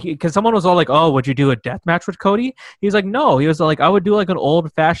said, because someone was all like, "Oh, would you do a death match with Cody?" He's like, "No." He was like, "I would do like an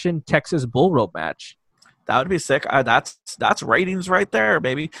old-fashioned Texas bull rope match." That would be sick. That's ratings right there,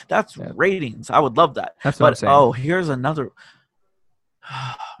 baby. That's ratings. I would love that. That's what I'm saying. Oh, here's another.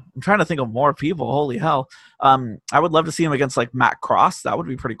 I'm trying to think of more people. Holy hell. I would love to see him against like Matt Cross. That would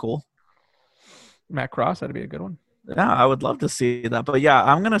be pretty cool. Matt Cross, that'd be a good one. Yeah, I would love to see that. But yeah,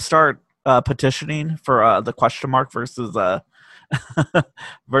 I'm gonna start petitioning for the question mark versus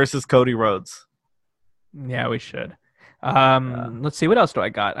versus Cody Rhodes. Yeah, we should. Let's see, what else do I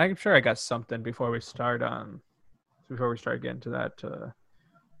got? I'm sure I got something before we start getting to that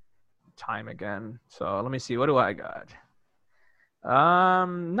time again. So let me see, what do I got?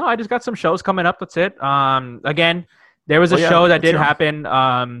 No, I just got some shows coming up. That's it. Again, There was a show that let's did hear 'em.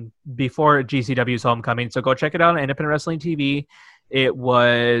 happen before GCW's Homecoming, so go check it out on Independent Wrestling TV. It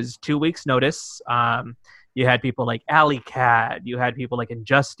was 2 weeks' notice. You had people like Alley Cat. You had people like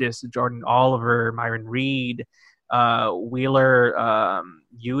Injustice, Jordan Oliver, Myron Reed, Wheeler,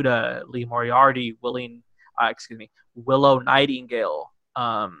 Yuta, Lee Moriarty, Willow Nightingale,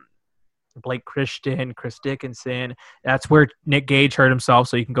 Blake Christian, Chris Dickinson. That's where Nick Gage hurt himself,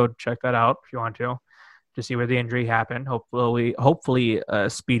 so you can go check that out if you want to see where the injury happened. Hopefully a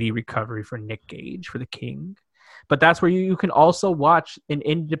speedy recovery for Nick Gage, for the King. But that's where you can also watch an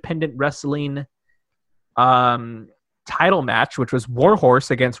independent wrestling title match, which was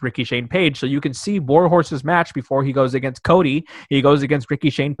Warhorse against Ricky Shane Page. So you can see Warhorse's match before he goes against Cody. He goes against Ricky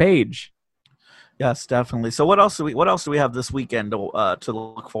Shane Page. Yes, definitely. So what else do we have this weekend to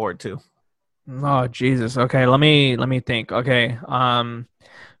look forward to? Oh Jesus. Okay, let me think. Okay.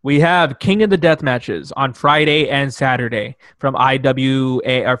 We have King of the Death matches on Friday and Saturday from IWA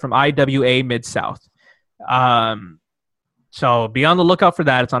Mid-South. So be on the lookout for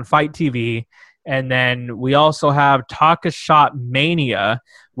that. It's on Fight TV. And then we also have Talk a Shot Mania,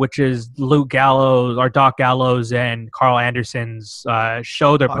 which is Luke Gallows or Doc Gallows and Carl Anderson's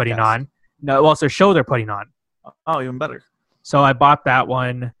show they're putting on. No, well, it's their show they're putting on. Oh, even better. So I bought that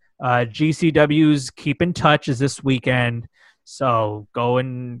one. GCW's Keep in Touch is this weekend. So go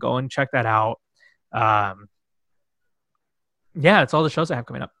and check that out. Yeah, it's all the shows I have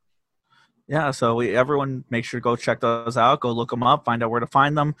coming up. Yeah, so everyone make sure to go check those out. Go look them up, find out where to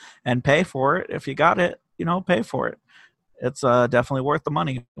find them, and pay for it. If you got it, pay for it. It's definitely worth the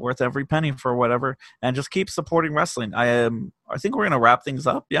money, worth every penny for whatever. And just keep supporting wrestling. I think we're gonna wrap things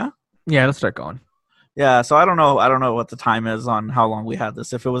up. Yeah. Yeah, let's start going. Yeah, so I don't know what the time is on how long we had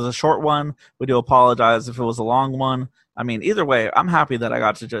this. If it was a short one, we do apologize. If it was a long one, I mean, either way, I'm happy that I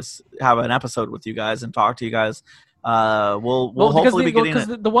got to just have an episode with you guys and talk to you guys. We'll hopefully be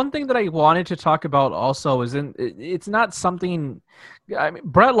getting the one thing that I wanted to talk about also is it's not something. I mean,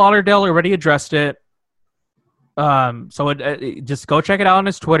 Brett Lauderdale already addressed it. So just go check it out on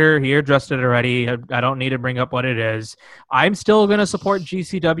his Twitter. He addressed it already. I don't need to bring up what it is. I'm still going to support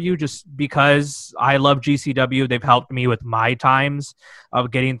GCW just because I love GCW. They've helped me with my times of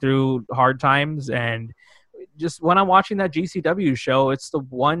getting through hard times. And just when I'm watching that GCW show, it's the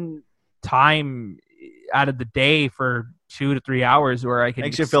one time out of the day for 2 to 3 hours where I can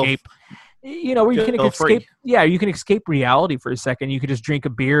escape. Where you can escape. Yeah, you can escape reality for a second. You could just drink a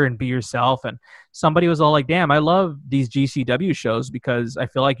beer and be yourself. And somebody was all like, "Damn, I love these GCW shows because I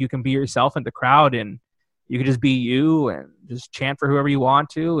feel like you can be yourself in the crowd and you can just be you and just chant for whoever you want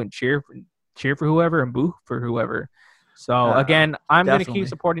to and cheer for whoever and boo for whoever." So again, I'm going to keep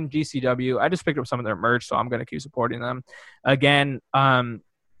supporting GCW. I just picked up some of their merch, so I'm going to keep supporting them. Again,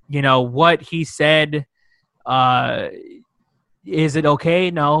 what he said. Is it okay?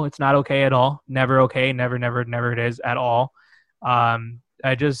 No, it's not okay at all. Never okay. Never it is at all.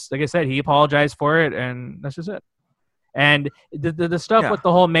 I just, like I said, he apologized for it, and that's just it. And the stuff with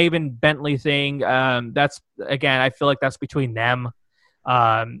the whole Maven Bentley thing, that's, again, I feel like that's between them.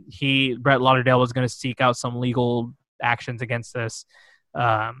 Brett Lauderdale was going to seek out some legal actions against this.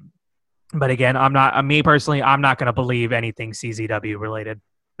 But again, I'm not going to believe anything CZW related.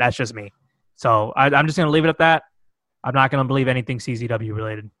 That's just me. So I'm just going to leave it at that. I'm not going to believe anything CZW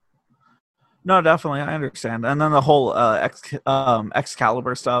related. No, definitely. I understand. And then the whole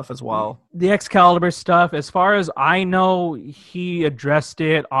Excalibur stuff as well. The Excalibur stuff, as far as I know, he addressed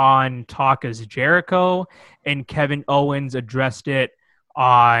it on Talk as Jericho, and Kevin Owens addressed it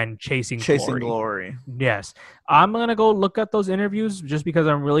on Chasing Glory. Yes. I'm going to go look at those interviews just because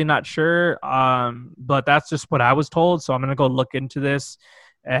I'm really not sure. But that's just what I was told. So I'm going to go look into this.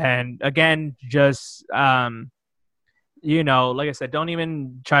 And again, just... like I said, don't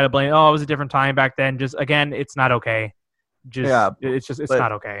even try to blame. Oh, it was a different time back then. Just again, it's not okay. It's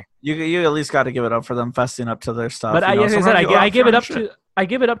not okay. You at least got to give it up for them fessing up to their stuff. But I give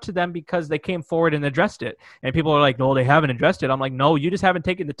it up to them because they came forward and addressed it. And people are like, no, they haven't addressed it. I'm like, no, you just haven't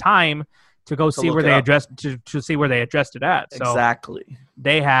taken the time to go see where they addressed to see where they addressed it at. So exactly.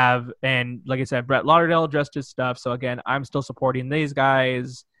 They have, and like I said, Brett Lauderdale addressed his stuff. So again, I'm still supporting these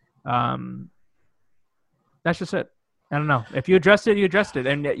guys. That's just it. I don't know. If you addressed it, you addressed it.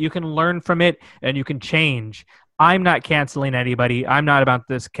 And you can learn from it and you can change. I'm not canceling anybody. I'm not about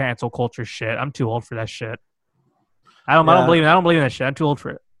this cancel culture shit. I'm too old for that shit. I don't believe in that shit. I'm too old for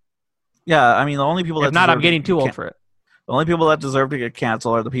it. Yeah, I mean, the only people I'm getting too old for it. The only people that deserve to get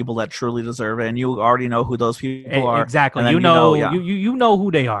canceled are the people that truly deserve it, and you already know who those people are. Exactly. You know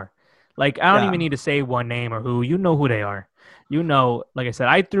who they are. Like, I don't even need to say one name or who. You know who they are. Like I said,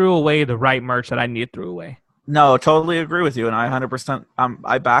 I threw away the right merch that I need to throw away. No, totally agree with you, and I 100%.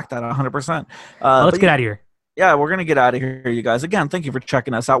 I back that 100%. Well, let's get out of here. Yeah, we're gonna get out of here, you guys. Again, thank you for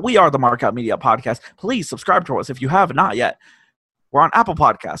checking us out. We are the Markout Media Podcast. Please subscribe to us if you have not yet. We're on Apple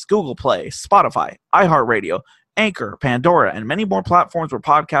Podcasts, Google Play, Spotify, iHeartRadio, Anchor, Pandora, and many more platforms where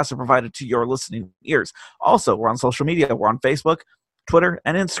podcasts are provided to your listening ears. Also, we're on social media. We're on Facebook, Twitter,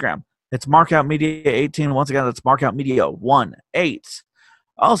 and Instagram. It's Markout Media 18. Once again, that's Markout Media 18.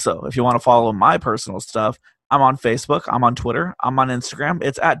 Also, if you want to follow my personal stuff, I'm on Facebook, I'm on Twitter, I'm on Instagram.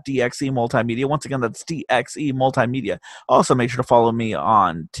 It's at DXE Multimedia. Once again, that's DXE Multimedia. Also, make sure to follow me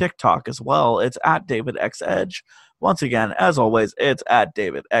on TikTok as well. It's at David X Edge. Once again, as always, it's at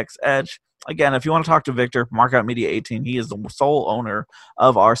David X Edge. Again, if you want to talk to Victor, Markout Media 18, he is the sole owner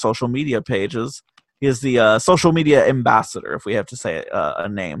of our social media pages. He is the social media ambassador, if we have to say a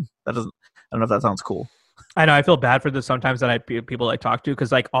name. I don't know if that sounds cool. I know I feel bad for this sometimes that people I talk to,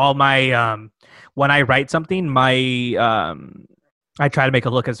 because like all my when I write something, my I try to make it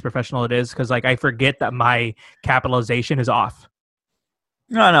look as professional it is, because like I forget that my capitalization is off.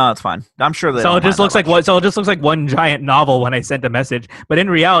 No, it's fine. I'm sure that. So it just looks like one giant novel when I sent a message, but in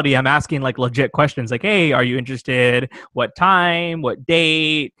reality, I'm asking like legit questions, like, "Hey, are you interested? What time? What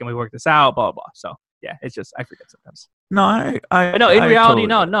date? Can we work this out?" Blah blah blah. So yeah, it's just I forget sometimes. No, in reality, totally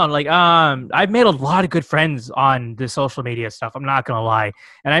no. Like, I've made a lot of good friends on the social media stuff. I'm not gonna lie,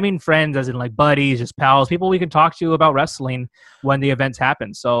 and I mean friends as in like buddies, just pals, people we can talk to about wrestling when the events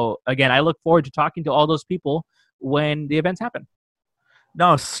happen. So again, I look forward to talking to all those people when the events happen.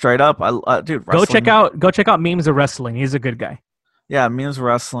 No, straight up, dude. Wrestling. Go check out Memes of Wrestling. He's a good guy. Yeah, Memes of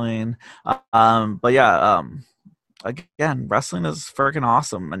Wrestling. But yeah, again, wrestling is freaking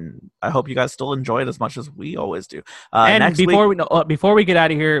awesome, and I hope you guys still enjoy it as much as we always do. And before we get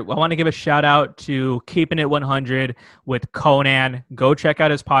out of here, I want to give a shout out to Keeping It 100 with Conan. Go check out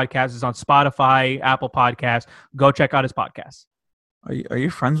his podcast. It's on Spotify, Apple Podcasts. Go check out his podcast. Are you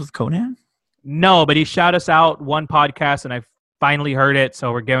friends with Conan? No, but he shouted us out one podcast, and I finally heard it,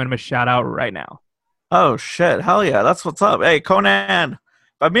 so we're giving him a shout out right now. Oh shit! Hell yeah, that's what's up. Hey, Conan,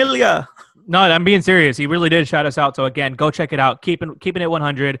 familia. No, I'm being serious. He really did shout us out. So again, go check it out. Keeping It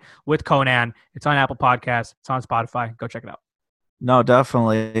 100 with Conan. It's on Apple Podcasts. It's on Spotify. Go check it out. No,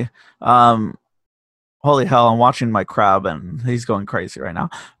 definitely. Holy hell, I'm watching my crab and he's going crazy right now.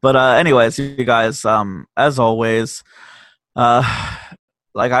 But anyways, you guys, as always,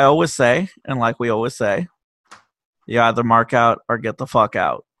 like I always say, and like we always say, you either mark out or get the fuck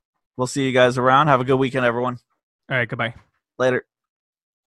out. We'll see you guys around. Have a good weekend, everyone. All right, goodbye. Later.